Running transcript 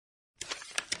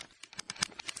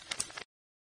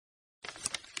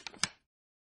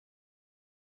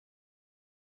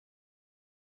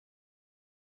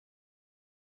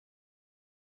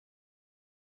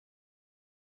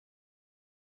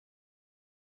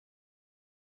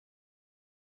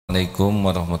Assalamualaikum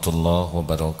warahmatullahi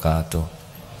wabarakatuh.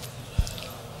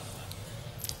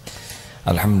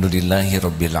 Alhamdulillahi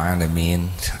rabbil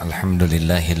alamin.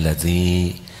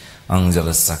 Alhamdulillahilladzi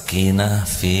anzala as-sakinah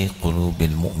fi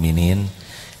qulubil mu'minin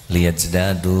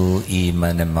liyazdadu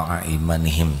imanan ma'a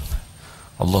imanihim.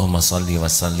 Allahumma salli wa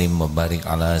sallim wa barik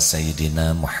ala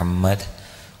sayyidina Muhammad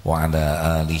wa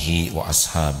ala alihi wa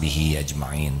ashabihi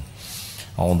ajma'in.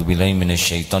 A'udzu billahi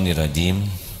minasyaitonir rajim.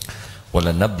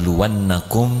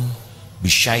 وَلَنَبْلُوَنَّكُمْ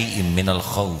بِشَيْءٍ مِنَ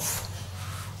الْخَوْفِ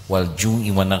وَالْجُوعِ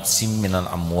وَنَقْصٍ مِنَ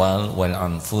الْأَمْوَالِ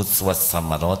وَالْأَنْفُسِ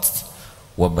وَالثَّمَرَاتِ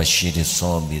وَبَشِّرِ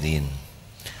الصَّابِرِينَ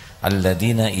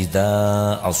الَّذِينَ إِذَا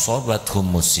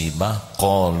أَصَابَتْهُمْ مُصِيبَةٌ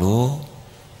قَالُوا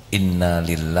إِنَّا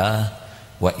لِلَّهِ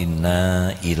وَإِنَّا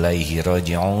إِلَيْهِ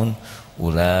راجعون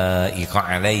أُولَئِكَ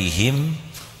عَلَيْهِمْ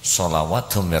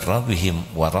صَلَوَاتٌ مِنْ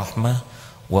رَبِّهِمْ وَرَحْمَةٌ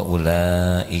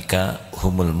وَأُولَئِكَ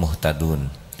هُمُ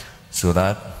الْمُهْتَدُونَ.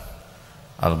 Surat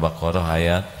Al-Baqarah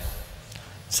ayat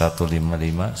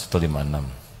 155-156.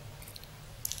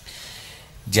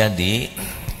 Jadi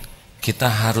kita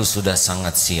sudah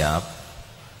sangat siap,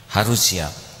 harus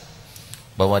siap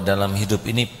bahwa dalam hidup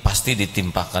ini pasti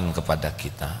ditimpakan kepada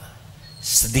kita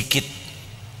sedikit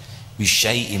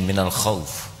bisyai'in minal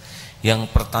khauf. Yang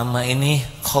pertama ini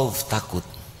khauf, takut.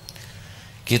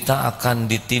 Kita akan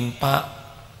ditimpa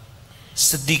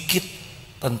sedikit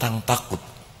tentang takut.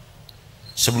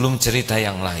 Sebelum cerita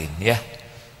yang lain ya.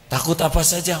 Takut apa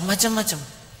saja, macam-macam.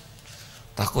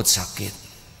 Takut sakit,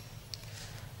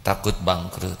 takut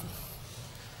bangkrut,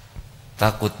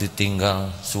 takut ditinggal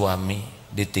suami,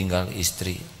 ditinggal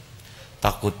istri,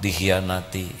 takut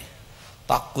dikhianati,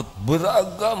 takut,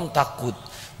 beragam takut.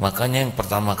 Makanya yang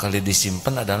pertama kali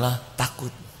disimpan adalah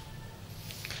takut.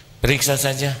 Periksa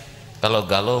saja, kalau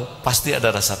galau pasti ada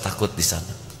rasa takut di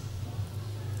sana.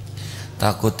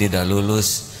 Takut tidak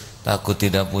lulus, takut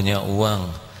tidak punya uang,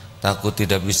 takut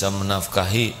tidak bisa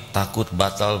menafkahi, takut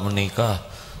batal menikah,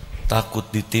 takut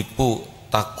ditipu,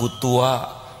 takut tua,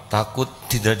 takut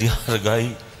tidak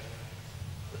dihargai.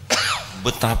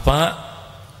 Betapa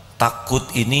takut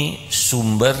ini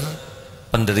sumber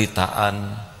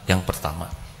penderitaan yang pertama.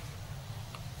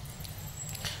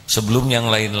 Sebelum yang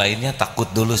lain-lainnya takut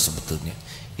dulu sebetulnya.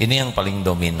 Ini yang paling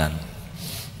dominan.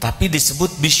 Tapi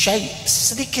disebut bisyai,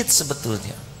 sedikit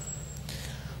sebetulnya.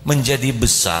 Menjadi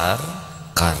besar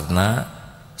karena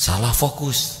salah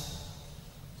fokus.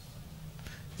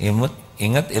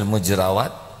 Ingat ilmu jerawat?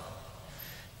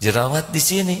 Jerawat di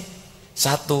sini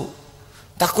satu,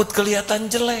 takut kelihatan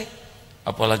jelek,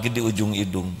 apalagi di ujung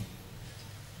hidung.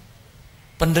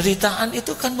 Penderitaan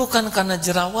itu kan bukan karena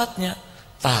jerawatnya,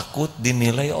 takut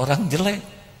dinilai orang jelek,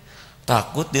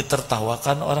 takut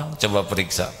ditertawakan orang. Coba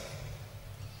periksa.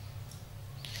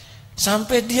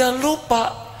 Sampai dia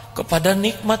lupa kepada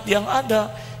nikmat yang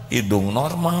ada. Hidung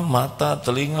normal, mata,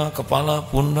 telinga, kepala,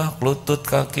 pundak, lutut,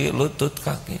 kaki,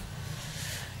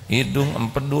 hidung,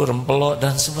 empedu, rempelok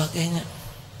dan sebagainya.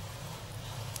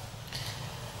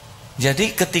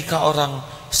 Jadi ketika orang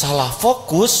salah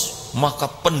fokus, maka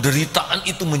penderitaan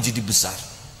itu menjadi besar.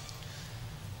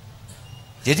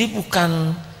 Jadi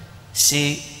bukan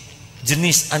si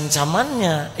jenis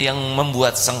ancamannya yang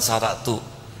membuat sengsara itu,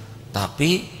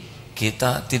 tapi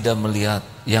kita tidak melihat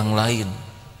yang lain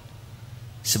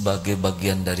sebagai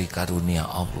bagian dari karunia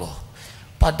Allah.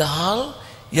 Padahal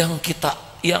yang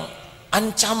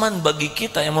ancaman bagi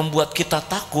kita, yang membuat kita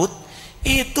takut,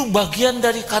 itu bagian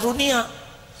dari karunia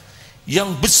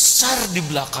yang besar di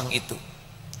belakang itu.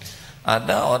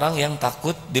 Ada orang yang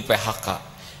takut di PHK,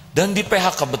 dan di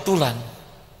PHK betulan.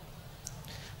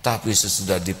 Tapi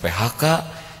sesudah di PHK,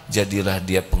 jadilah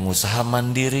dia pengusaha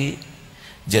mandiri,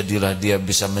 jadilah dia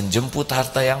bisa menjemput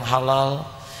harta yang halal,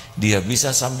 dia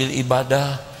bisa sambil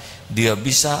ibadah, dia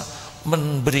bisa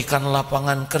memberikan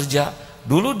lapangan kerja.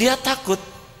 Dulu dia takut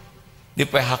di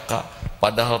PHK,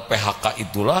 padahal PHK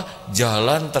itulah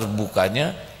jalan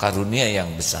terbukanya karunia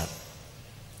yang besar.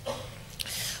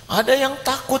 Ada yang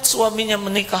takut suaminya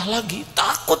menikah lagi,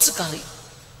 takut sekali.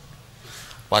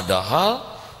 Padahal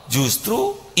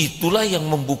justru itulah yang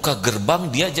membuka gerbang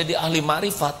dia jadi ahli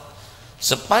ma'rifat.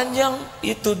 Sepanjang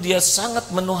itu dia sangat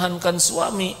menuhankan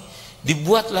suami,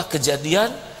 dibuatlah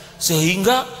kejadian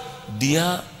sehingga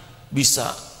dia bisa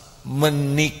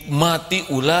menikmati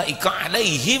ulaika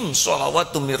alaihim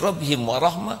sholawatu min rabbihim wa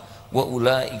rahmah wa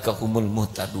ulaika humul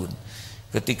muhtadun.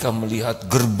 Ketika melihat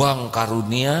gerbang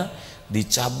karunia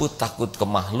dicabut, takut ke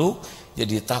makhluk,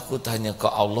 jadi takut hanya ke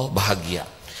Allah, bahagia.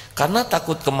 Karena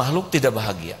takut ke makhluk tidak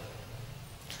bahagia,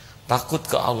 takut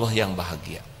ke Allah yang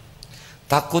bahagia.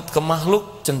 Takut ke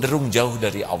makhluk cenderung jauh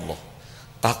dari Allah,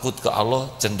 takut ke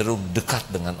Allah cenderung dekat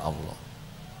dengan Allah.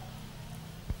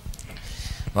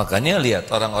 Makanya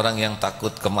lihat orang-orang yang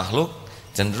takut ke makhluk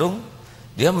cenderung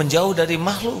dia menjauh dari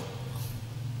makhluk.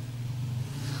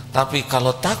 Tapi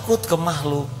kalau takut ke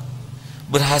makhluk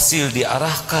berhasil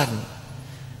diarahkan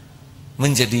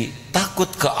menjadi takut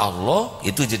ke Allah,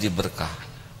 itu jadi berkah.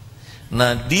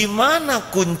 Nah, di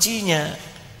mana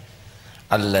kuncinya?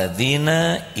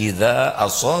 Alladzina idza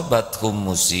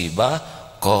asabathum musibah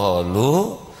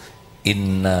qalu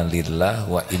inna lillahi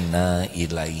wa inna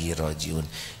ilaihi rajiun.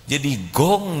 Jadi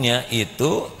gongnya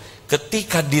itu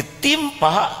ketika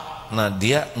ditimpa, nah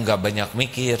dia enggak banyak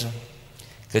mikir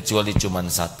kecuali cuman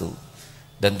satu,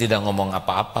 dan tidak ngomong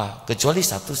apa-apa kecuali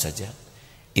satu saja,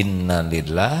 inna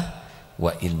lillahi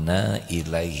wa inna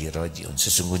ilaihi rajiun.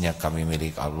 Sesungguhnya kami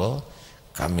milik Allah,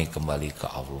 kami kembali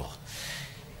ke Allah.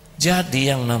 Jadi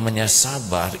yang namanya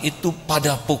sabar itu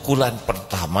pada pukulan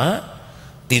pertama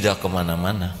tidak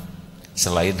kemana-mana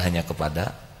selain hanya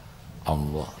kepada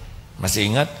Allah. Masih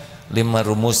ingat 5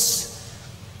 rumus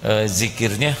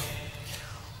zikirnya?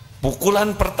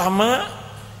 Pukulan pertama,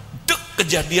 dek,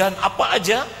 kejadian apa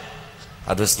aja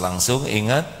harus langsung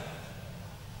ingat,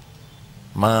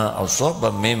 ma asaba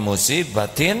min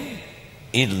musibatin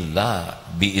illa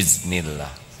biiznillah.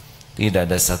 Tidak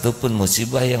ada satupun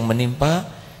musibah yang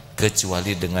menimpa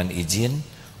kecuali dengan izin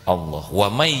Allah. Wa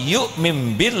may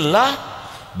yu'min billah,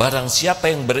 barang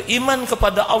siapa yang beriman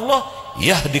kepada Allah,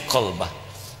 yahdi qalbah,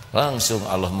 langsung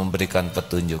Allah memberikan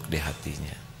petunjuk di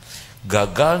hatinya.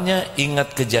 Gagalnya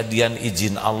ingat kejadian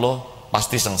izin Allah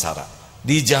pasti sengsara,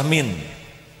 dijamin.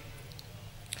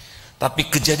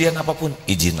 Tapi kejadian apapun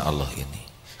izin Allah ini.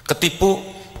 Ketipu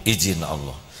izin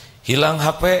Allah, hilang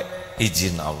HP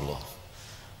izin Allah,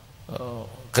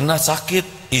 kena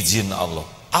sakit izin Allah.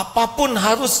 Apapun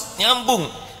harus nyambung,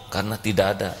 karena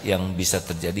tidak ada yang bisa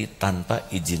terjadi tanpa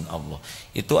izin Allah.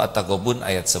 Itu At-Taghabun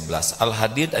ayat 11.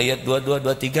 Al-Hadid ayat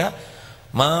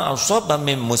 22-23, ma asaba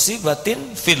min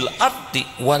musibatin fil ardi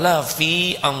wala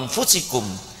fi anfusikum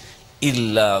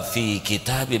illa fi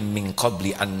kitabim min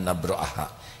qabli an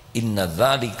nabra'aha inna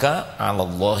dzalika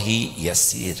 'alallahi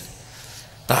yasir.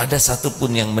 Tak ada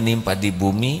satupun yang menimpa di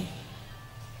bumi,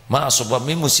 ma asaba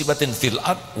min musibatin fil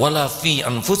ard wala fi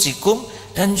anfusikum,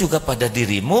 dan juga pada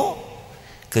dirimu,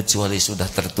 kecuali sudah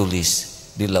tertulis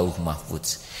di Lauh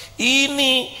Mahfuz.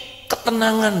 Ini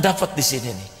ketenangan dapat di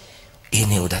sini nih.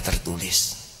 Ini udah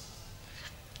tertulis.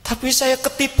 Tapi saya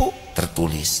ketipu,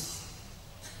 tertulis.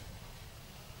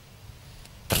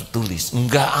 Tertulis.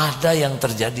 Enggak ada yang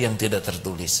terjadi yang tidak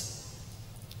tertulis.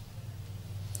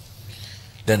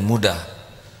 Dan mudah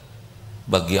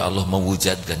bagi Allah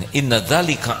mewujudkannya. Inna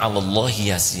dzalika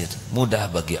 'alallahi yasir.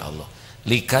 Mudah bagi Allah.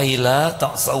 Likaila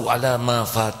ta'sau ala ma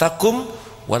fatakum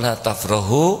wala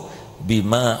tafrahu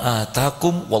bima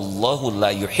atakum wallahu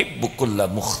la yuhibbu kulla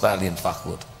mukhtalin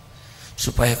fakhur.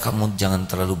 Supaya kamu jangan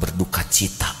terlalu berduka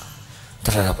cita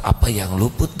terhadap apa yang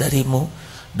luput darimu,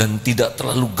 dan tidak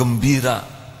terlalu gembira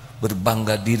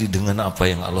berbangga diri dengan apa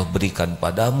yang Allah berikan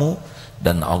padamu.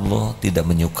 Dan Allah tidak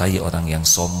menyukai orang yang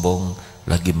sombong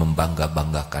lagi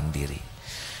membangga-banggakan diri.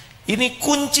 Ini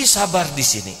kunci sabar di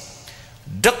sini.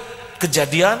 Dek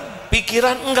kejadian,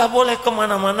 pikiran enggak boleh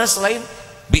kemana-mana selain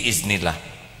biiznillah,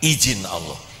 izin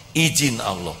Allah, izin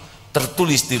Allah,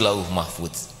 tertulis di Lauh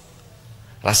Mahfuz.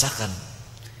 Rasakan,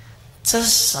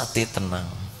 hati tenang,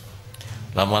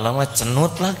 lama-lama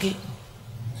cenut lagi,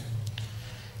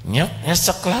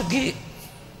 nyesek lagi.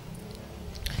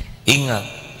 Ingat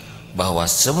bahwa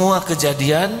semua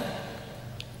kejadian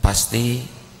pasti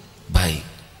baik.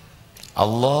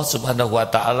 Allah Subhanahu wa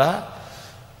ta'ala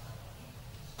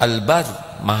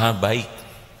Al-Bar, maha baik.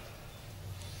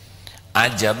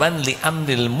 Ajaban li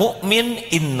amril mu'min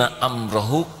inna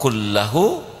amrahu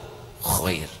kullahu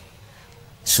khair.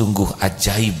 Sungguh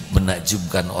ajaib,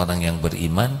 menakjubkan orang yang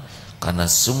beriman, karena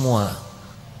semua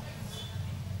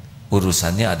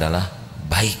urusannya adalah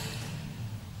baik.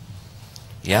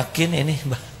 Yakin ini,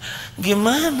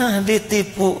 gimana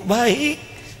ditipu baik?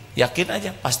 Yakin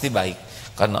aja pasti baik,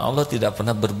 karena Allah tidak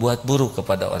pernah berbuat buruk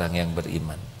kepada orang yang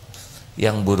beriman.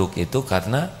 Yang buruk itu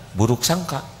karena buruk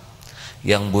sangka.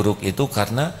 Yang buruk itu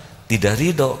karena tidak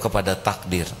ridho kepada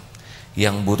takdir.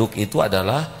 Yang buruk itu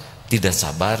adalah tidak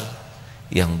sabar.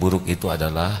 Yang buruk itu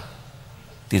adalah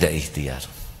tidak ikhtiar.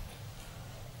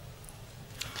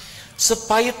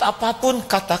 Sepahit apapun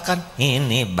katakan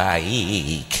ini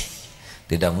baik,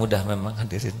 tidak mudah memang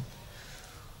hadirin.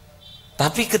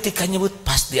 Tapi ketika nyebut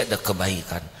pasti ada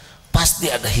kebaikan, pasti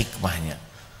ada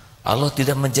hikmahnya. Allah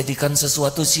tidak menjadikan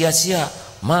sesuatu sia-sia.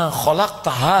 Ma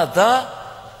khalaqta hadza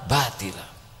batila.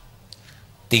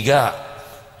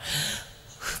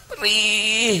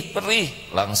 3, perih.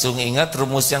 Langsung ingat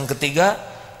rumus yang ketiga,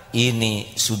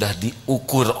 ini sudah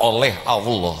diukur oleh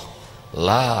Allah.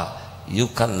 La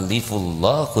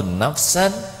yukallifullahu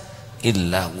nafsan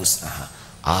illa wus'aha.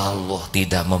 Allah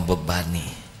tidak membebani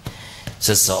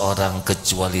seseorang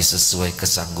kecuali sesuai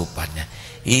kesanggupannya.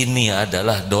 Ini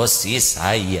adalah dosis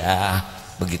saya.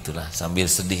 Begitulah, sambil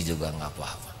sedih juga nggak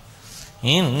apa-apa.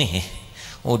 Ini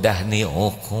udah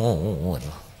diukur.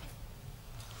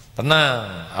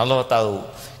 Tenang, Allah tahu.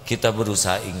 Kita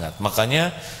berusaha ingat.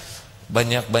 Makanya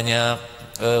banyak-banyak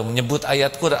menyebut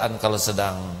ayat Quran kalau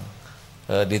sedang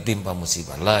ditimpa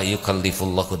musibah. La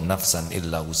yukallifullahu nafsan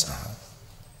illa wus'aha.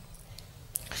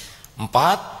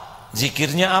 4,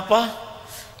 zikirnya apa?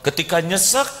 Ketika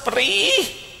nyesek perih,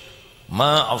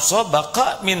 ma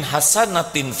asabaka min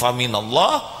hasanatin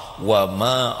faminallah wa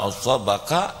ma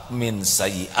asabaka min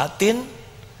sayyiatin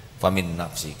famin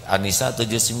nafsik. An-Nisa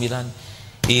 79.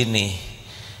 Ini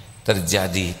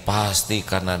terjadi pasti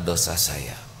karena dosa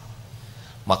saya.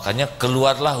 Makanya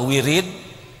keluarlah wirid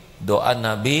doa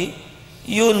Nabi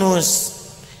Yunus.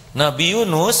 Nabi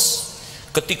Yunus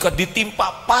ketika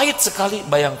ditimpa pahit sekali,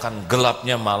 bayangkan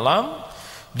gelapnya malam,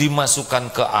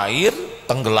 dimasukkan ke air,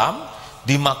 tenggelam,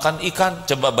 dimakan ikan.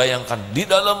 Coba bayangkan di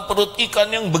dalam perut ikan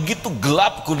yang begitu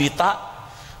gelap gulita,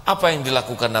 apa yang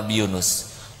dilakukan Nabi Yunus?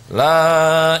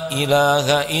 La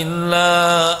ilaha illa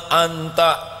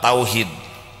anta, tauhid.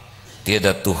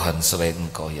 Tiada Tuhan selain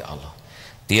Engkau ya Allah.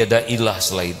 Tiada ilah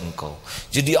selain Engkau.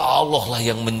 Jadi Allah lah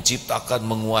yang menciptakan,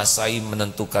 menguasai,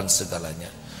 menentukan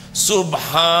segalanya.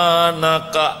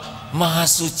 Subhanaka, maha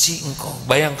suci Engkau.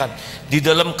 Bayangkan di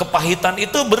dalam kepahitan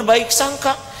itu berbaik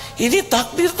sangka. Ini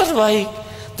takdir terbaik.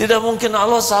 Tidak mungkin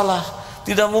Allah salah.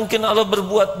 Tidak mungkin Allah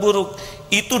berbuat buruk.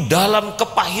 Itu dalam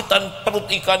kepahitan perut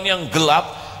ikan yang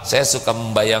gelap. Saya suka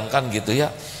membayangkan gitu ya,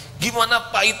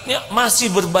 gimana pahitnya masih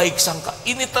berbaik sangka.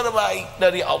 Ini terbaik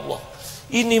dari Allah.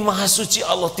 Ini maha suci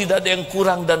Allah, tidak ada yang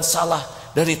kurang dan salah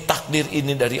dari takdir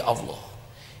ini dari Allah.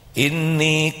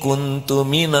 Inni kuntu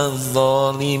minaz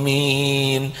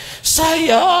zalimin.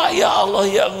 Saya ya Allah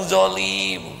yang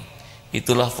zalim.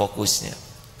 Itulah fokusnya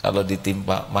kalau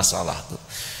ditimpa masalah tuh.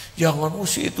 Jangan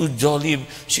si itu zalim,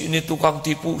 si ini tukang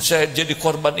tipu, saya jadi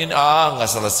korban ini. Nggak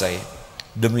selesai.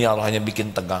 Demi Allah hanya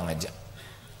bikin tegang aja.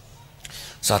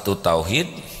 1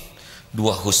 tauhid,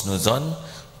 2 husnuzon,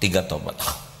 3 tobat.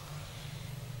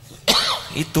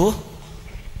 Itu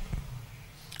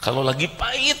kalau lagi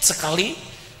pahit sekali,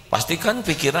 pastikan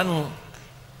pikiran,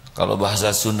 kalau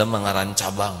bahasa Sunda mengaran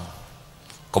cabang.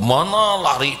 Kemana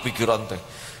lari pikiran teh?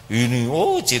 Ini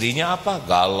cirinya apa?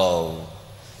 Galau.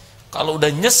 Kalau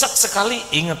udah nyesek sekali,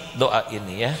 ingat doa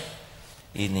ini ya.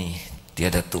 Ini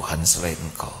tiada Tuhan selain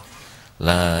Engkau.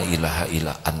 La ilaha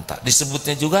illa anta.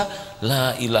 Disebutnya juga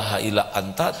la ilaha illa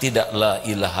anta, tidak la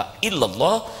ilaha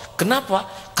illallah. Kenapa?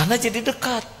 Karena jadi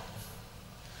dekat.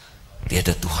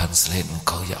 Tiada Tuhan selain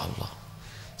Engkau ya Allah.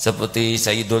 Seperti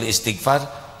Sayyidul Istighfar,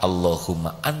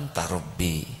 Allahumma anta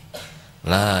rabbi,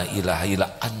 la ilaha illa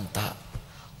anta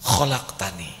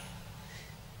khalaqtani.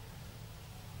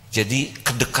 Jadi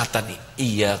kedekatan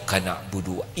iyyaka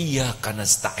na'budu wa iyyaka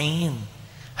nasta'in,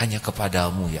 hanya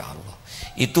kepadamu ya Allah.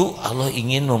 Itu Allah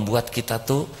ingin membuat kita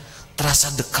tuh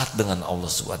terasa dekat dengan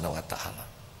Allah Subhanahu wa taala.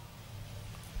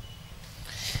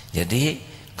 Jadi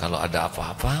kalau ada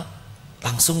apa-apa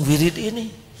langsung wirid ini.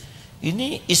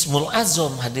 Ini Ismul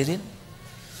Azam hadirin.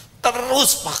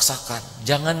 Terus paksakan.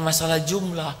 Jangan masalah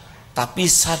jumlah, tapi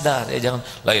sadar ya, jangan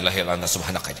la ilaha illa anta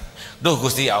subhanaka ini. Duh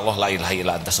Gusti Allah, la ilaha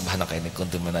illa anta subhanaka ini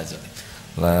kuntu minaz zalimin.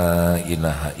 La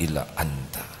ilaha illa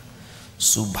anta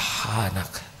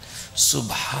subhanaka.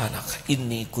 Subhanaka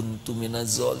inni kuntu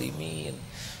minaz zalimin.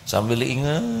 Sambil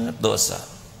ingat dosa.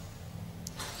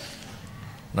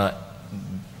 Nah,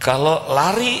 kalau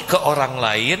lari ke orang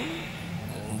lain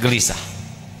gelisah.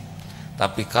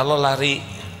 Tapi kalau lari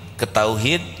ke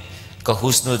tauhid, ke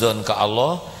husnudzon ke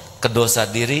Allah, ke dosa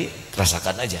diri,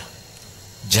 rasakan aja.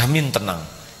 Jamin tenang,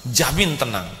 jamin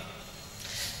tenang.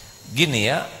 Gini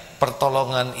ya,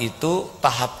 pertolongan itu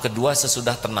tahap kedua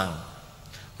sesudah tenang.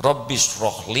 Rabbis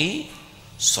rohli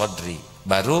sodri,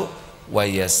 baru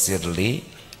wayassirli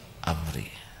amri,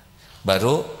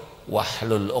 baru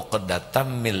wahlul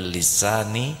uqdatam min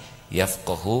lisani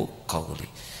yafqahu qawli.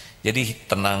 Jadi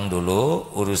tenang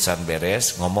dulu, urusan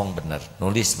beres, ngomong benar,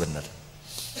 nulis benar.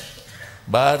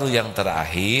 Baru yang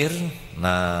terakhir,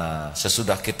 nah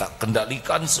sesudah kita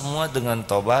kendalikan semua dengan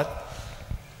tobat,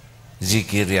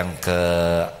 zikir yang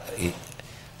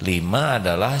ke-5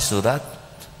 adalah surat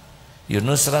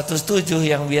Yunus 107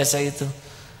 yang biasa itu.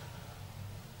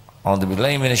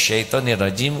 A'udzubillahi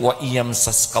minasyaitonirrajim wa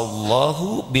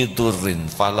iyamsaskallahu bidurrin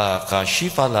fala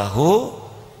kashifalahu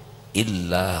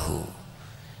illahu.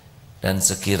 Dan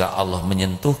sekira Allah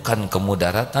menyentuhkan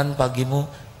kemudaratan bagimu,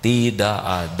 tidak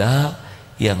ada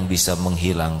yang bisa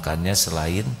menghilangkannya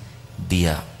selain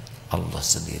Dia, Allah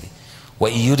sendiri. Wa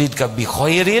yuridka bi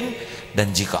khairin,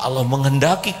 dan jika Allah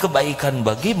menghendaki kebaikan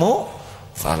bagimu,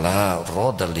 fala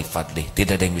radda li fadlih,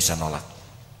 tidak ada yang bisa nolak.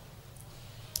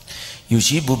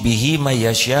 Yusibu bihi may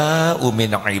yasha'u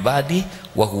min ibadi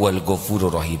wa huwal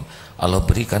ghafurur rahim. Allah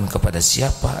berikan kepada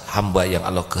siapa hamba yang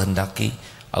Allah kehendaki,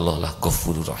 Allah lah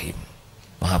Ghafurur Rahim,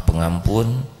 Maha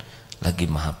Pengampun lagi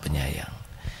Maha Penyayang.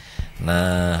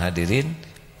 Nah, hadirin,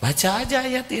 baca aja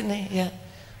ayat ini ya.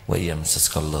 Wa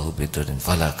yamsaskallahu bidurrin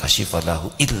fala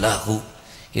kashifalahu illahu.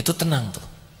 Itu tenang tuh.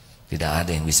 Tidak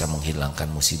ada yang bisa menghilangkan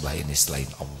musibah ini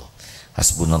selain Allah.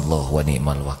 Hasbunallahu wa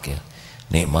ni'mal wakil.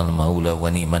 Ni'mal maula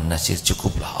wa ni'man nasir.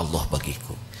 Cukuplah Allah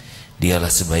bagiku. Dialah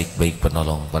sebaik-baik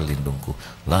penolong pelindungku.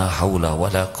 La haula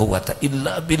wala quwata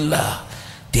illa billah.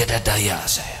 Tiada daya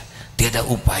saya, tiada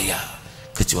upaya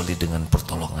kecuali dengan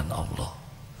pertolongan Allah.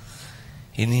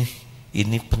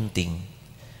 Ini penting.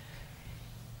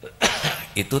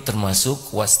 Itu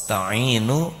termasuk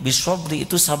wasta'inu bisabri,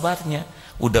 itu sabarnya.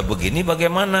 Udah begini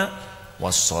bagaimana?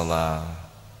 Wassalah.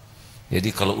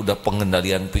 Jadi kalau udah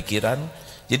pengendalian pikiran,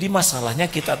 jadi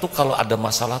masalahnya kita tuh kalau ada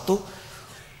masalah tuh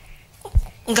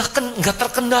enggak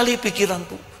terkendali pikiran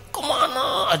tuh.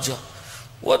 Kemana aja.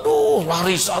 Waduh,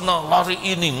 lari sana, lari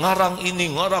ini, ngarang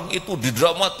itu,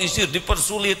 didramatisir,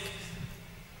 dipersulit.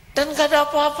 Dan gak ada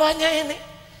apa-apanya ini.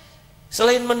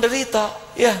 Selain menderita,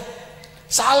 ya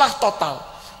salah total.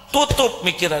 Tutup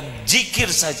mikiran,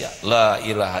 zikir saja. La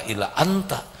ilaha illa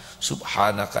anta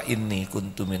subhanaka inni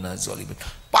kuntu minaz zalimin.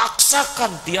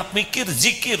 Paksakan tiap mikir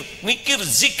zikir.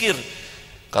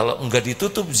 Kalau enggak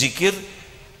ditutup zikir,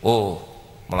 oh,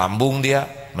 melambung dia,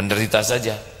 menderita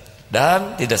saja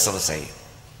dan tidak selesai.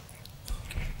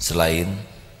 Selain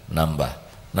nambah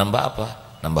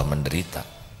apa? Nambah menderita,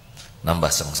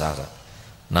 nambah sengsara,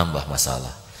 nambah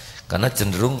masalah. Karena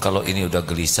cenderung kalau ini udah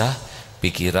gelisah,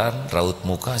 pikiran, raut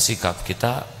muka, sikap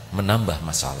kita menambah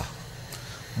masalah,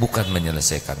 bukan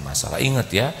menyelesaikan masalah. Ingat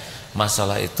ya,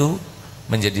 masalah itu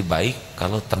menjadi baik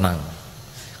kalau tenang.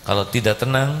 Kalau tidak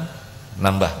tenang,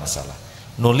 nambah masalah.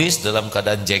 Nulis dalam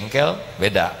keadaan jengkel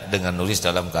beda dengan nulis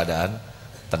dalam keadaan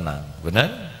tenang.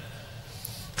 Benar?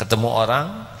 Ketemu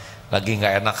orang lagi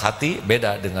nggak enak hati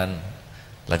beda dengan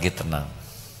lagi tenang.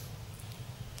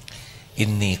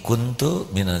 Inni kuntu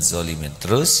minaz zalimin.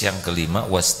 Terus yang kelima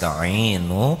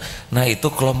wasta'inu. Nah, itu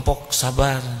kelompok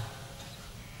sabar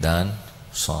dan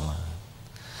sholat.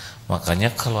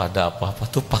 Makanya kalau ada apa-apa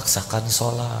tuh paksakan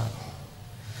sholat.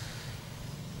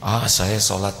 Saya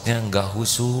sholatnya nggak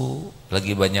khusyuk,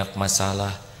 lagi banyak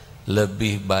masalah.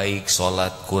 Lebih baik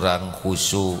sholat kurang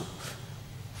khusyuk,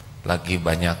 lagi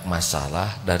banyak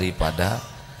masalah, daripada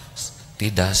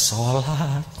tidak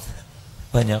sholat,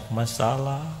 banyak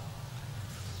masalah.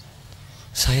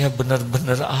 Saya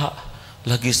benar-benar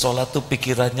lagi sholat tuh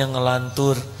pikirannya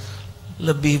ngelantur.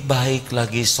 Lebih baik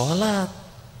lagi sholat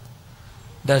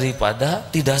daripada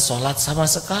tidak sholat sama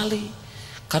sekali.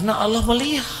 Karena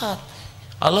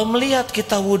Allah melihat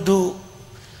kita wudhu,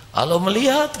 Allah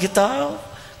melihat kita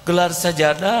gelar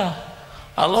sajadah,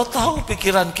 Allah tahu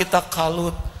pikiran kita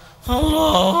kalut.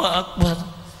 Allahu Akbar.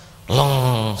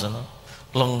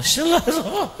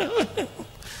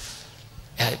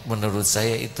 Menurut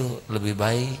saya itu lebih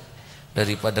baik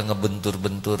daripada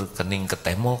ngebentur-bentur kening ke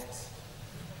tembok.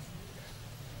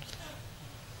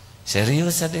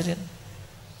 Serius hadirin.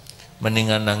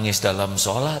 Mendingan nangis dalam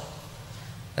sholat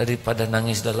daripada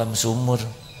nangis dalam sumur.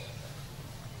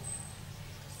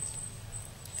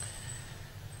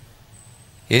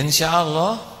 Insya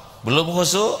Allah belum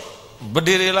khusyuk,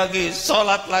 berdiri lagi,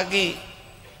 sholat lagi.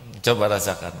 Coba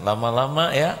rasakan,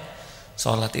 lama-lama ya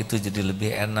sholat itu jadi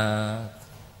lebih enak.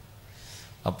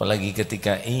 Apalagi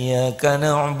ketika iyyaka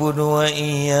na'budu wa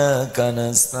iyyaka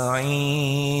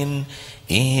nasta'in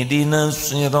ihdinas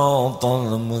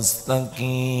siratal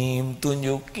mustaqim.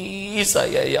 Tunjuki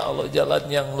saya ya Allah jalan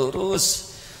yang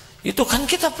lurus. Itu kan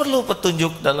kita perlu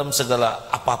petunjuk dalam segala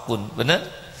apapun, benar?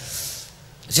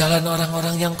 Jalan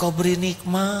orang-orang yang kau beri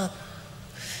nikmat,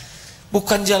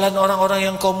 bukan jalan orang-orang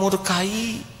yang kau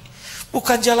murkai,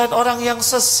 bukan jalan orang yang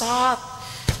sesat.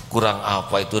 Kurang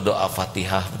apa itu doa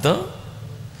Fatihah, betul?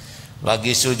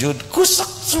 Lagi sujud, kusak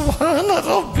subhana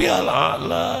rabbiyal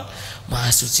a'la.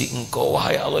 Maha suci engkau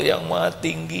wahai Allah yang maha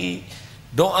tinggi.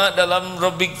 Doa dalam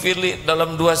Rabbik firli,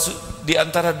 dalam di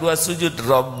antara dua sujud,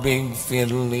 Rabbik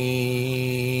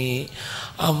firli,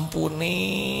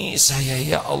 ampuni saya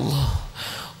ya Allah.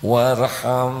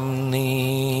 warhamni,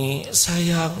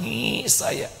 sayangi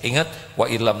saya. Ingat, wa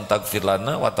illam taghfir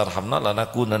lana wa tarhamna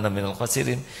lanakunanna minal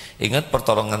khasirin. Ingat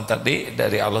pertolongan tadi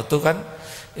dari Allah tuh kan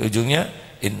ujungnya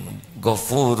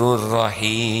Ghafurur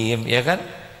Rahim, ya kan?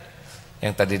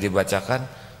 Yang tadi dibacakan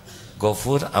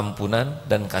Ghafur, ampunan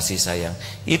dan kasih sayang.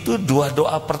 Itu dua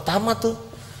doa pertama tuh.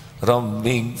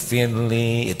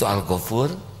 Rabbighfirli itu Al-Ghafur,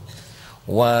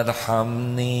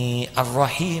 warhamni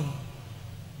Ar-Rahim,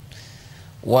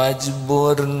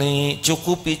 wajburni,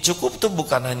 cukupi. Cukup tuh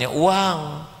bukan hanya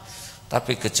uang,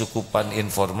 tapi kecukupan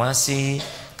informasi,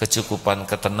 kecukupan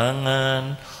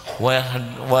ketenangan.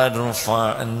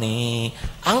 Warfa'ni,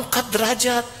 angkat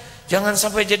derajat. Jangan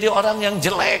sampai jadi orang yang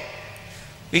jelek,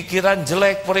 pikiran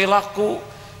jelek, perilaku.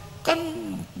 Kan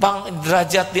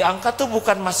derajat diangkat tuh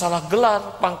bukan masalah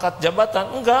gelar, pangkat, jabatan,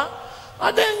 enggak.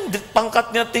 Ada yang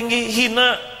pangkatnya tinggi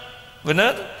hina,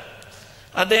 benar?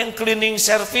 Ada yang cleaning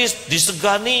service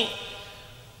disegani,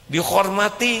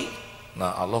 dihormati.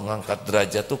 Nah, Allah ngangkat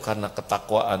derajat tuh karena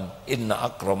ketakwaan. Inna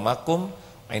akramakum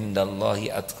indallahi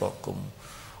atqakum.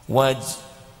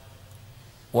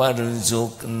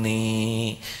 Warzuqni.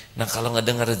 Nah, kalau nggak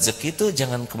dengar rezeki itu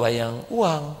jangan kebayang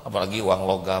uang, apalagi uang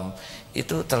logam.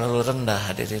 Itu terlalu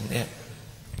rendah, hadirin ya.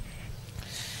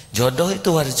 Jodoh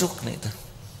itu warzuqni itu.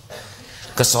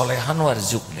 Kesolehan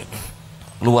warzuqni.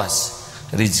 Luas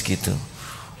rezeki itu.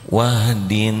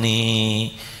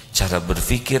 Wahdini, cara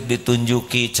berpikir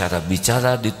ditunjuki, cara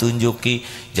bicara ditunjuki,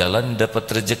 jalan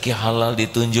dapat rezeki halal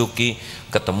ditunjuki,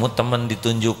 ketemu teman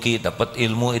ditunjuki, dapat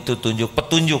ilmu itu tunjuk,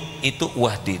 petunjuk itu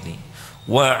wahdini.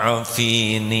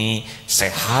 Wa'afini,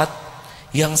 sehat,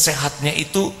 yang sehatnya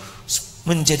itu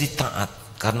menjadi taat,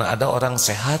 karena ada orang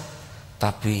sehat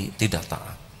tapi tidak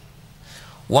taat.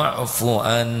 Wa'fu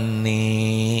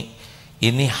anni,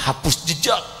 ini hapus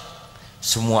jejak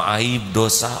semua aib,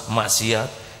 dosa, maksiat,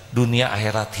 dunia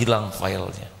akhirat hilang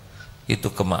filenya.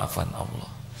 Itu kemaafan Allah.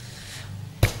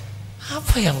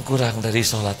 Apa yang kurang dari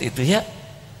sholat itu ya?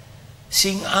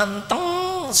 Sing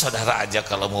anteng, saudara aja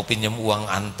kalau mau pinjam uang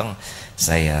anteng.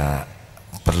 Saya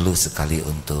perlu sekali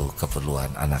untuk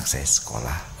keperluan anak saya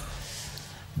sekolah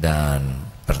dan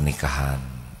pernikahan,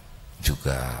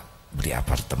 juga beli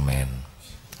apartemen.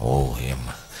 Oh iya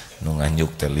mah, nu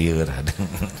nganjuk teh lieur.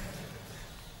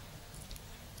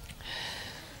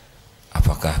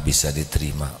 Apakah bisa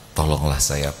diterima? Tolonglah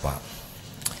saya Pak,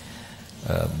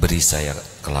 beri saya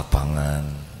ke lapangan.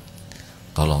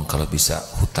 Tolong kalau bisa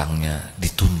hutangnya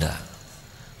ditunda.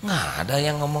 Nggak ada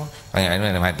yang ngomong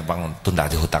tunda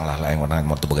aja hutang lah, yang orang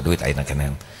mau tuh duit aina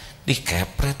kenen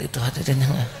dikepret itu hadirin.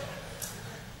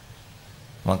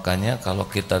 Makanya kalau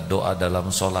kita doa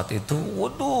dalam sholat itu,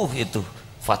 waduh, itu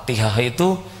Fatihah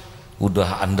itu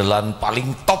udah andalan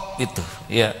paling top itu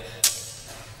ya.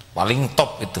 Paling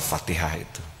top itu Fatihah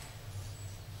itu,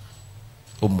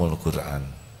 Ummul Quran,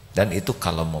 dan itu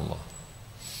kalamullah.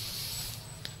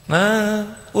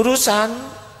 Nah, urusan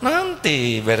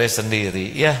nanti beres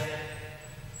sendiri ya.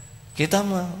 Kita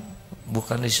mah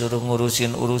bukan disuruh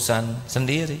ngurusin urusan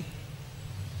sendiri,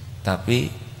 tapi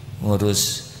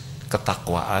ngurus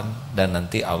ketakwaan, dan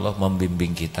nanti Allah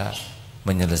membimbing kita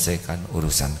menyelesaikan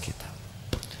urusan kita.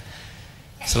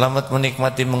 Selamat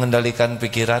menikmati mengendalikan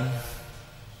pikiran.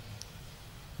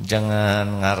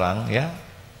 Jangan ngarang ya.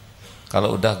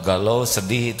 Kalau udah galau,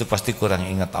 sedih, itu pasti kurang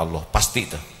ingat Allah, pasti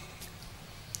itu.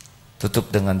 Tutup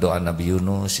dengan doa Nabi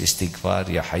Yunus, istighfar,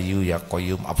 ya Hayyu ya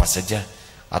Qayyum, apa saja,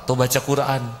 atau baca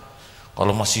Quran.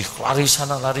 Kalau masih lari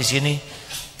sana lari sini,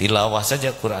 tilawah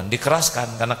saja Quran,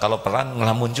 dikeraskan, karena kalau pelan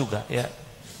ngelamun juga ya.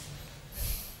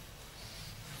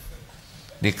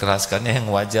 Dikeraskannya yang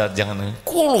wajar, jangan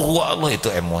kul huwallahu, itu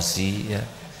emosi ya.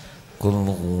 Kul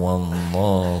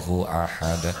huwallahu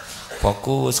ahad.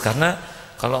 Fokus, karena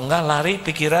kalau enggak lari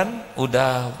pikiran,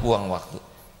 udah buang waktu.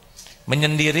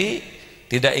 Menyendiri,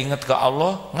 tidak ingat ke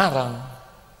Allah, ngarang,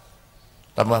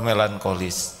 tambah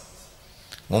melankolis.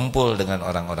 Ngumpul dengan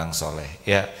orang-orang soleh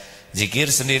ya. Zikir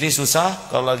sendiri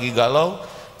susah, kalau lagi galau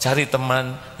cari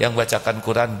teman yang bacakan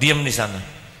Quran, diam di sana,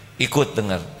 ikut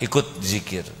dengar, ikut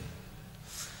zikir.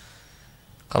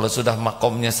 Kalau sudah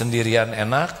makomnya sendirian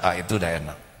enak, itu udah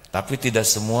enak. Tapi tidak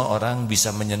semua orang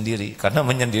bisa menyendiri, karena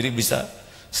menyendiri bisa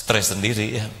stres sendiri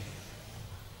ya.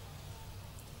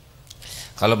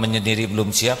 Kalau menyendiri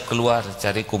belum siap, keluar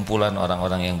cari kumpulan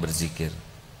orang-orang yang berzikir.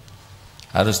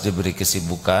 Harus diberi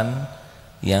kesibukan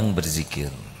yang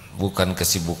berzikir, bukan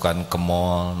kesibukan ke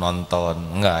mall nonton.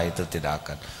 Enggak, itu tidak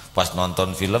akan. Pas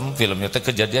nonton filmnya itu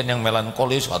kejadian yang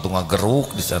melankolis, atau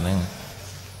ngageruk di sana.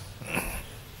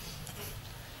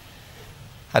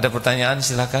 Ada pertanyaan,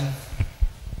 silakan.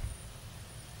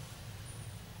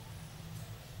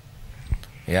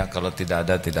 Ya, kalau tidak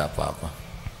ada tidak apa-apa.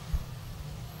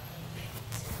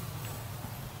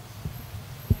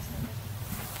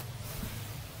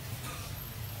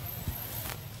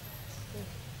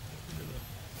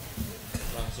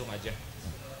 Langsung aja.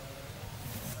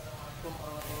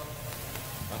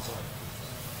 Langsung aja.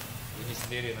 Ini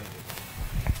sendiri nanti.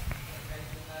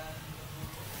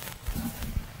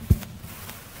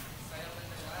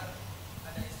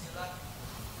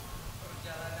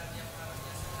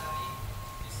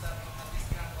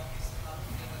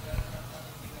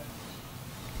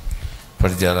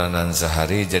 Perjalanan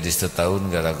sehari jadi setahun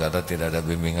gara-gara tidak ada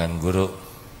bimbingan guru.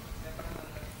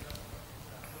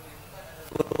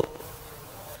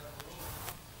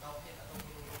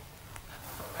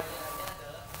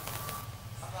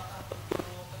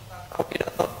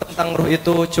 Tentang ruh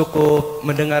itu cukup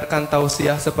mendengarkan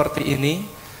tausiah seperti ini,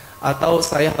 atau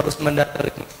saya harus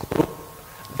mendatangi guru?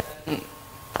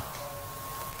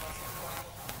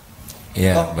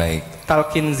 Ya, baik.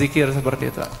 Talqin zikir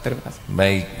seperti itu. Terima kasih.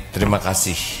 Baik, terima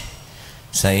kasih.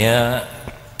 Saya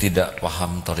tidak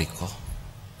paham thariqah,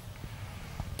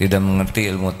 tidak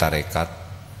mengerti ilmu tarekat.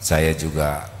 Saya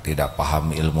juga tidak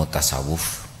paham ilmu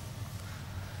tasawuf.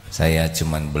 Saya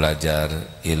cuma belajar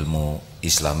ilmu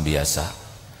Islam biasa,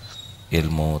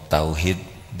 ilmu tauhid.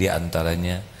 Di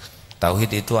antaranya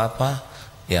tauhid itu apa?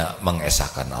 Ya,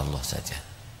 mengesahkan Allah saja.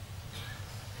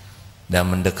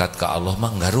 Dan mendekat ke Allah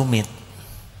mah nggak rumit.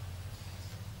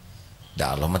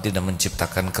 Dan Allah mah tidak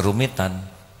menciptakan kerumitan.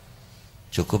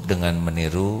 Cukup dengan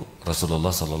meniru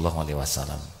Rasulullah SAW.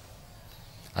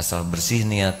 Asal bersih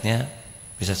niatnya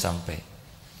bisa sampai.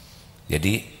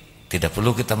 Jadi tidak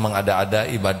perlu kita mengada-ada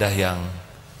ibadah yang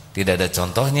tidak ada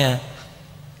contohnya.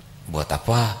 Buat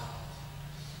apa?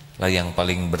 Lah yang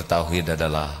paling bertauhid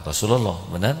adalah Rasulullah,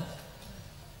 benar?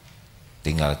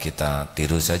 Tinggal kita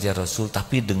tiru saja Rasul,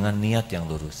 tapi dengan niat yang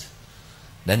lurus.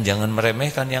 Dan jangan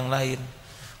meremehkan yang lain.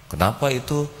 Kenapa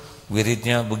itu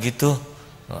wiridnya begitu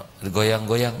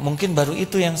goyang-goyang? Mungkin baru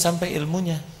itu yang sampai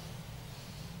ilmunya.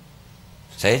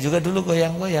 Saya juga dulu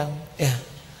goyang-goyang, ya,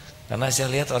 karena saya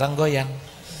lihat orang goyang.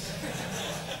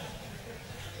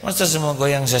 Masa semua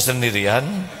goyang saya sendirian?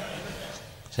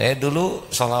 Saya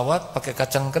dulu sholawat pakai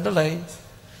kacang kedelai.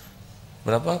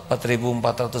 Berapa?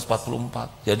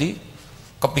 4.444. Jadi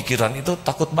kepikiran itu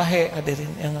takut bahe,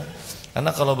 hadirin, ya enggak?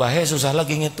 Karena kalau bahe susah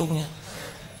lagi ngitungnya.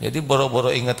 Jadi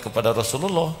boro-boro ingat kepada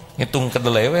Rasulullah, ngitung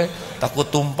kedelai takut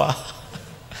tumpah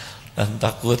dan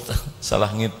takut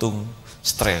salah ngitung,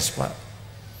 stres Pak.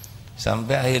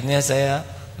 Sampai akhirnya saya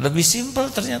lebih simpel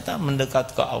ternyata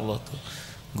mendekat ke Allah tuh.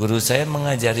 Guru saya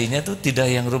mengajarinya tuh tidak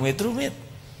yang rumit-rumit.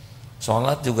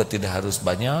 Sholat juga tidak harus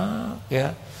banyak ya,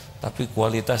 tapi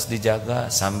kualitas dijaga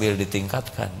sambil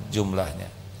ditingkatkan jumlahnya.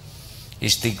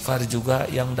 Istighfar juga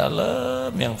yang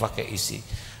dalam, yang pakai isi.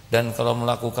 Dan kalau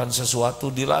melakukan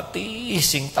sesuatu dilatih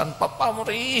sing tanpa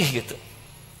pamrih gitu.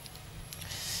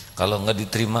 Kalau nggak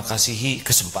diterima kasihi,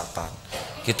 kesempatan.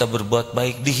 Kita berbuat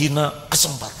baik dihina,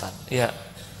 kesempatan. Ya,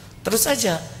 terus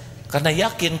aja. Karena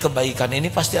yakin kebaikan ini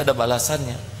pasti ada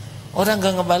balasannya. Orang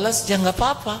nggak ngebalas, ya nggak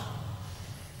apa-apa.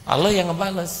 Allah yang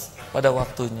ngebalas pada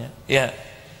waktunya. Ya,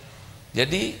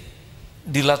 jadi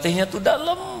dilatihnya tuh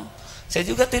dalam. Saya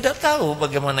juga tidak tahu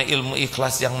bagaimana ilmu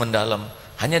ikhlas yang mendalam.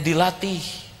 Hanya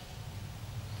dilatih.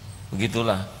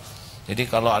 Begitulah. Jadi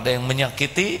kalau ada yang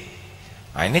menyakiti,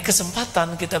 nah ini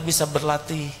kesempatan kita bisa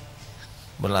berlatih.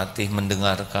 Berlatih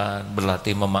mendengarkan,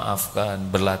 berlatih memaafkan,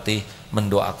 berlatih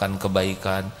mendoakan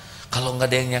kebaikan. Kalau nggak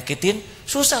ada yang nyakitin,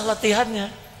 susah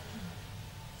latihannya.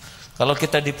 Kalau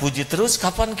kita dipuji terus,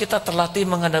 kapan kita terlatih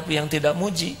menghadapi yang tidak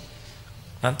muji?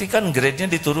 Nanti kan grade-nya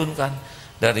diturunkan.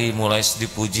 Dari mulai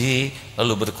dipuji,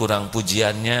 lalu berkurang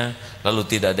pujiannya, lalu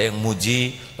tidak ada yang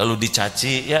muji, lalu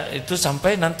dicaci, ya itu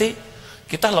sampai nanti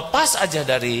kita lepas aja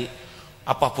dari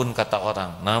apapun kata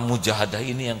orang. Nah, mujahadah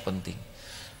ini yang penting.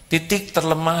 Titik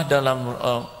terlemah dalam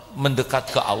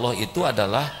mendekat ke Allah itu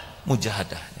adalah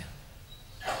mujahadahnya.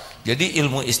 Jadi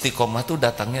ilmu istiqomah itu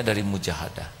datangnya dari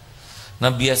mujahadah. Nah,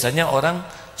 biasanya orang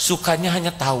sukanya hanya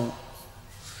tahu.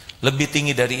 Lebih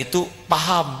tinggi dari itu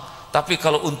paham. Tapi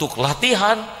kalau untuk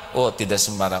latihan, oh tidak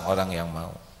sembarang orang yang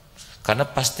mau. Karena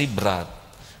pasti berat,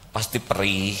 pasti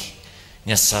perih,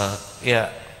 nyesek.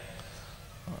 Ya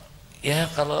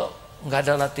kalau nggak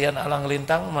ada latihan alang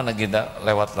lintang, mana kita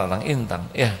lewat lalang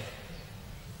intang. Ya,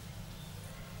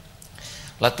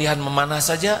 latihan memanah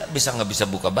saja nggak bisa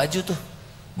buka baju tuh,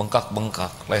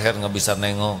 bengkak-bengkak, leher nggak bisa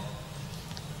nengok.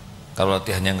 Kalau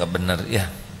latihannya nggak benar, ya.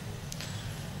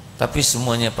 Tapi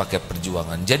semuanya pakai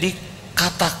perjuangan. Jadi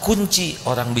kata kunci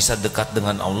orang bisa dekat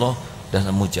dengan Allah dan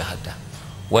mujahadah.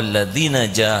 Walladzina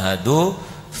jahadu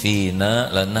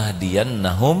fina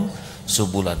lanahdiyannahum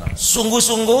subulana.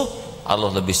 Sungguh-sungguh,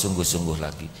 Allah lebih sungguh-sungguh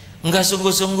lagi. Enggak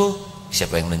sungguh-sungguh,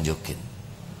 siapa yang nunjukin?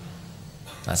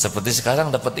 Nah, seperti sekarang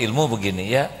dapat ilmu begini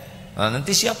ya. Nah,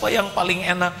 nanti siapa yang paling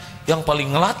enak, yang paling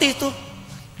ngelatih tuh,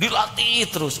 dilatih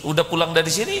terus. Udah pulang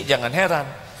dari sini jangan heran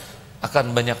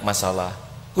akan banyak masalah.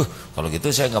 Kalau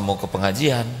gitu saya nggak mau ke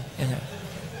pengajian. Ya.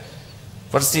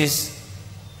 Persis.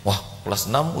 Wah, kelas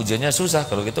 6 ujiannya susah,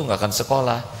 kalau gitu nggak akan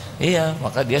sekolah. Iya,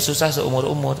 maka dia susah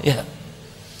seumur-umur. Ya.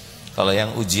 Kalau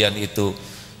yang ujian itu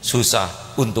susah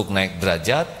untuk naik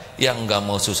derajat, yang nggak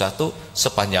mau susah tuh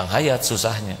sepanjang hayat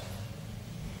susahnya.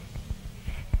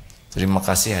 Terima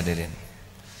kasih hadirin.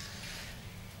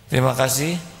 Terima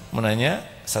kasih. Menanya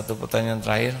satu pertanyaan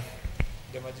terakhir.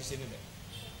 Dia maju sini deh.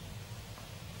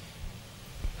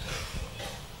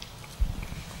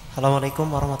 Assalamualaikum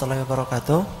warahmatullahi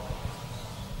wabarakatuh.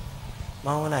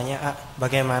 Mau nanya,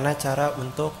 bagaimana cara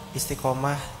untuk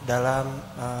istiqomah dalam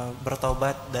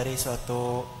bertobat dari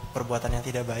suatu perbuatan yang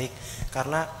tidak baik?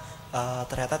 Karena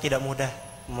ternyata tidak mudah.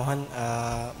 Mohon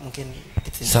mungkin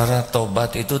cara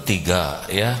tobat itu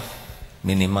 3 ya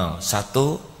minimal.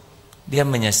 1, dia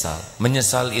menyesal.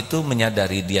 Menyesal itu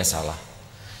menyadari dia salah.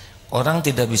 Orang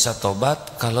tidak bisa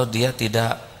tobat kalau dia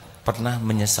tidak pernah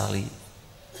menyesali.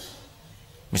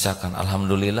 Misalkan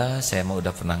alhamdulillah saya mau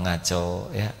udah pernah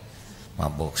ngaco ya,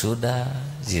 mabuk sudah,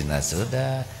 zina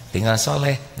sudah, tinggal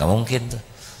soleh. Nggak mungkin tuh,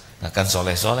 nggak akan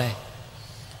soleh-soleh.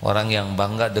 Orang yang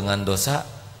bangga dengan dosa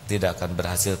tidak akan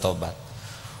berhasil tobat.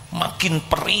 Makin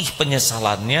perih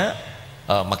penyesalannya,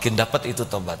 makin dapat itu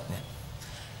tobatnya.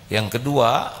 Yang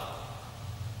kedua,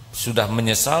 sudah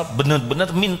menyesal,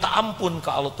 benar-benar minta ampun ke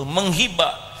Allah tuh,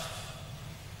 menghibah.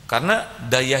 Karena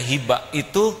daya hibah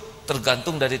itu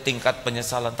tergantung dari tingkat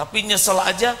penyesalan. Tapi nyesel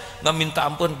aja nggak minta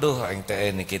ampun, duh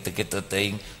ini gitu-gitu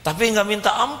ting. Tapi nggak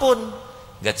minta ampun,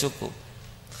 nggak cukup.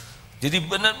 Jadi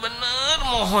benar-benar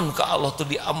mohon ke Allah tuh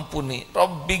diampuni.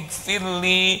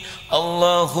 Rabbighfirli,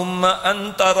 Allahumma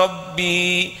anta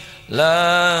rabbi,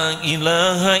 la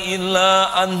ilaha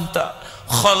illa anta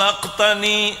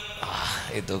khalaqtani.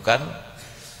 Itu kan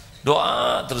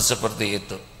doa terus seperti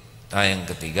itu. Nah, yang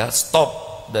ketiga,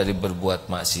 stop dari berbuat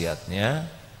maksiatnya,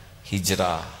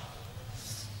 hijrah.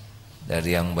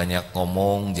 Dari yang banyak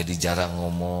ngomong jadi jarang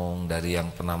ngomong, dari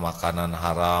yang pernah makanan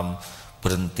haram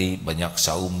berhenti, banyak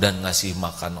saum dan ngasih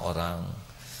makan orang.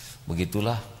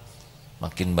 Begitulah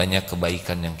makin banyak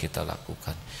kebaikan yang kita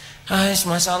lakukan.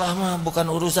 Masalah mah bukan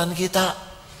urusan kita,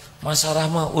 masalah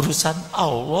mah urusan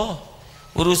Allah.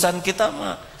 Urusan kita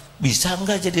mah bisa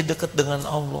enggak jadi dekat dengan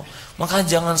Allah. Maka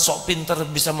jangan sok pinter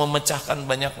bisa memecahkan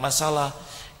banyak masalah.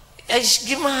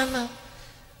 Gimana?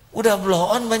 Udah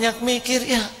blow on banyak mikir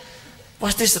ya,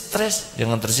 pasti stres.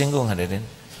 Jangan tersinggung hadirin.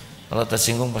 Kalau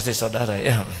tersinggung pasti saudara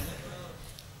ya.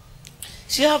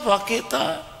 Siapa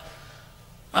kita?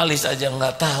 Alis aja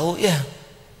nggak tahu ya.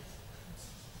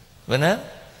 Benar?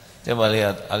 Coba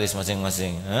lihat alis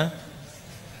masing-masing.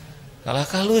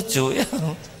 Kalahkah lucu ya.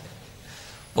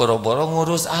 Boro-boro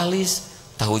ngurus alis,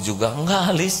 tahu juga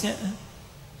enggak alisnya.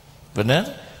 Benar?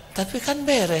 Tapi kan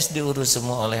beres diurus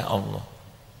semua oleh Allah.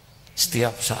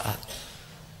 Setiap saat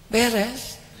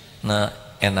beres. Nah,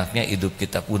 enaknya hidup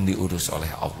kita pun diurus oleh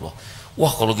Allah.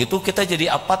 Wah, kalau gitu kita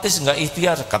jadi apatis, nggak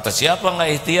ikhtiar. Kata siapa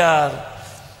nggak ikhtiar?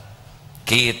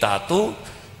 Kita tuh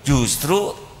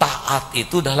justru taat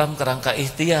itu dalam kerangka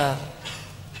ikhtiar.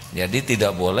 Jadi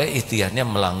tidak boleh ikhtiarnya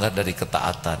melanggar dari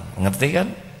ketaatan. Ngerti kan?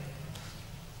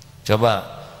 Coba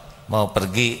mau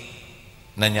pergi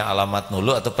nanya alamat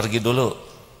dulu atau pergi dulu?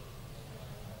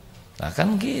 Nah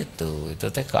kan gitu, itu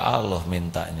teh ke Allah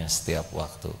mintanya setiap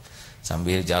waktu.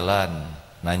 Sambil jalan,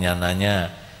 nanya-nanya,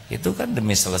 itu kan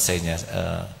demi selesainya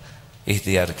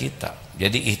ikhtiar kita.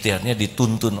 Jadi ikhtiarnya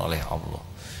dituntun oleh Allah.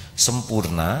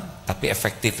 Sempurna tapi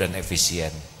efektif dan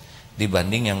efisien.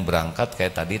 Dibanding yang berangkat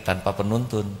kayak tadi tanpa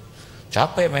penuntun.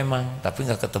 Capek memang, tapi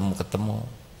nggak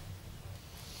ketemu-ketemu.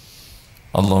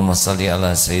 Allahumma salli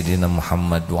ala Sayyidina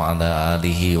Muhammad wa ala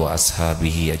alihi wa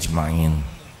ashabihi ajma'in.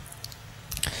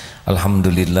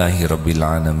 Alhamdulillahi Rabbil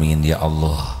Alamin. Ya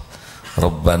Allah,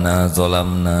 Rabbana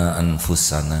zalamna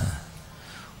anfusana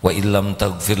wa illam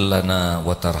taghfir lana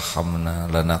wa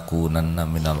tarhamna lanakunanna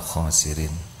minal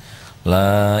khasirin.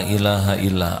 La ilaha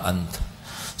illa anta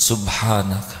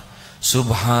subhanaka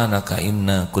subhanaka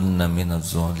inna kunna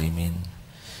minaz zalimin.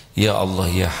 Ya Allah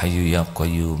ya Hayyu ya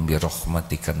Qayyum bi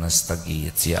rahmatika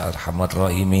nastaghits ya arhamar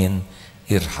rahimin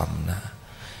irhamna.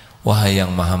 Wahai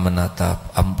yang Maha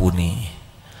menatap, ampuni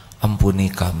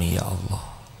kami ya Allah.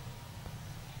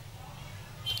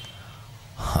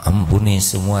 Ampuni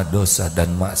semua dosa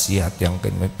dan maksiat yang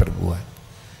kami perbuat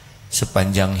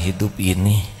sepanjang hidup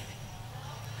ini.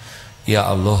 Ya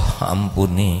Allah,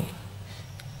 ampuni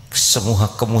semua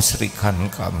kemusyrikan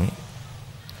kami,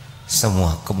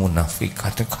 semua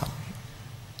kemunafikan kami,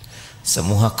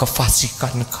 semua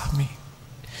kefasikan kami.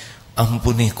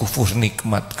 Ampuni kufur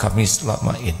nikmat kami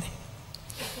selama ini.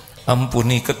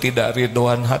 Ampuni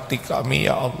ketidakridhoan hati kami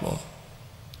ya Allah.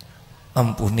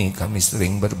 Ampuni kami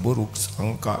sering berburuk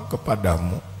sangka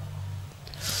kepadamu,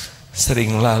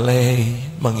 sering lalai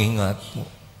mengingatmu.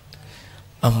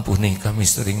 Ampuni kami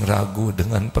sering ragu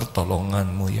dengan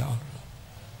pertolonganmu ya Allah.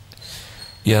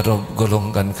 Ya Rabb,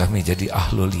 golongkan kami jadi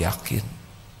ahlul yakin,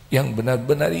 yang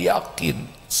benar-benar yakin,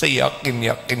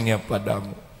 seyakin-yakinnya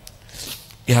padamu,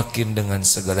 yakin dengan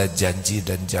segala janji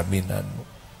dan jaminanmu.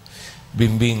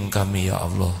 Bimbing kami ya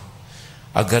Allah,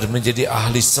 agar menjadi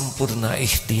ahli sempurna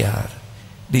ikhtiar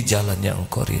di jalan yang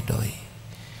Engkau ridhoi.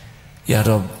 Ya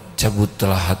Rabb,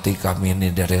 cabutlah hati kami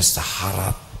ini dari rasa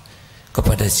harap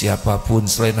kepada siapapun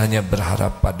selain hanya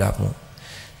berharap padamu.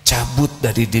 Cabut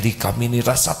dari diri kami ini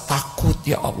rasa takut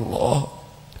ya Allah,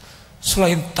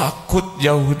 selain takut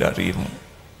jauh darimu.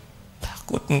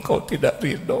 Takut Engkau tidak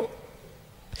ridho,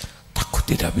 takut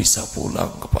tidak bisa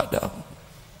pulang kepadamu.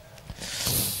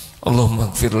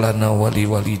 Allahumma ighfir lana wa li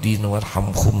walidina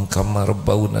warhamhum kama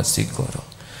rabbawna shighara.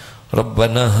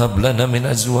 Rabbana hab lana min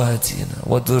azwajina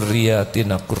wa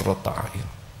dhurriyyatina qurrata a'yun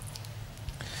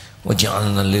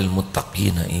waj'alna lil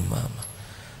muttaqina imama.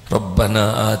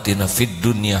 Rabbana atina fid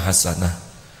dunya hasanah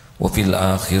wa fil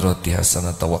akhirati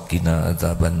hasanah wa qina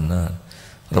adzabannar.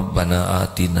 Rabbana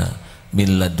atina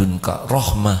min ladunka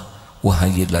rahmah wa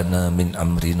hayyi lana min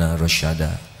amrina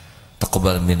rasyada.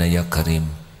 Taqabbal minna ya karim,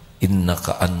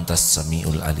 innaka antas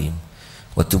samiul alim,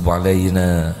 wa tub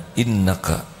alaina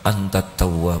innaka antat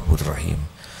tawwabur rahim.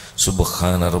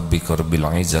 Subhana rabbika rabbil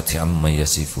izzati amma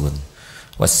yasifun,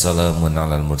 wassalamun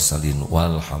alal mursalin,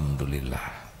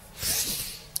 walhamdulillah.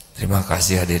 Terima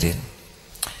kasih hadirin.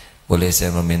 Boleh saya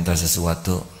meminta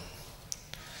sesuatu?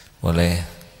 Boleh?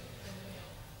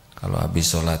 Kalau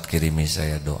habis sholat kirimi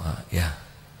saya doa ya.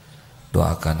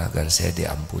 Doakan agar saya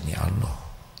diampuni Allah,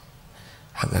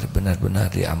 agar benar-benar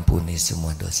diampuni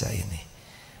semua dosa ini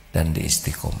dan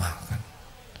diistiqomahkan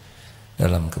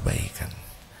dalam kebaikan.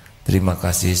 Terima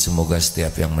kasih, semoga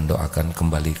setiap yang mendoakan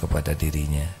kembali kepada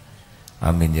dirinya.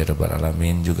 Amin ya rabbal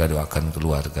alamin. Juga doakan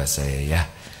keluarga saya ya.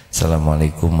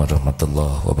 Assalamualaikum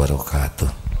warahmatullahi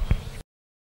wabarakatuh.